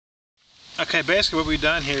Okay, basically what we've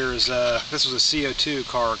done here is, this was a CO2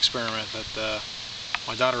 car experiment that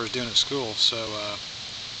my daughter was doing at school, so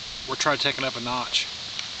we're trying to take it up a notch.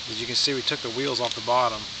 As you can see, we took the wheels off the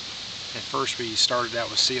bottom, and first we started out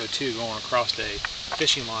with CO2 going across a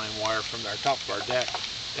fishing line wire from our top of our deck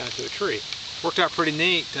down to a tree. Worked out pretty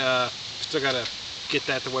neat. Still got to get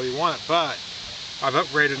that the way we want it, but I've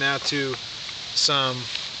upgraded now to some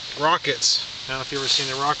rockets. I don't know if you've ever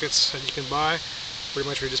seen the rockets that you can buy. Pretty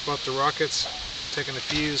much we just bought the rockets, taking a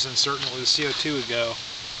fuse, inserting it where the CO2 would go,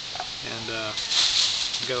 and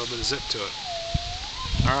got a little bit of zip to it.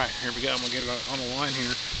 Alright, here we go. I'm going to get it on the line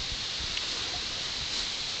here.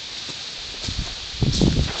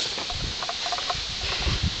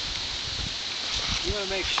 You want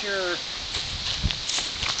to make sure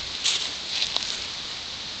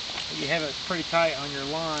that you have it pretty tight on your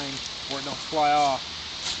line where it don't fly off.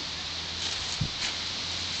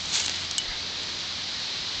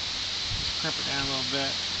 Crimp it down a little bit.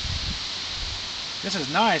 This is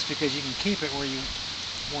nice because you can keep it where you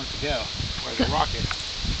want it to go. Where the rocket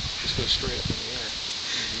just goes straight up in the air.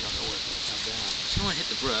 And you don't know where it's going to come down. So I want to hit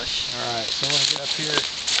the brush. Alright, so I'm going to get up here.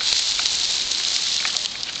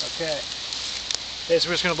 Okay. Okay, so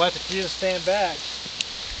we're just going to let the fuse stand back.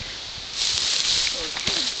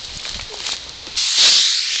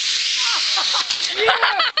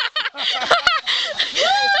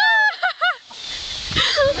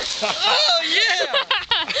 Oh,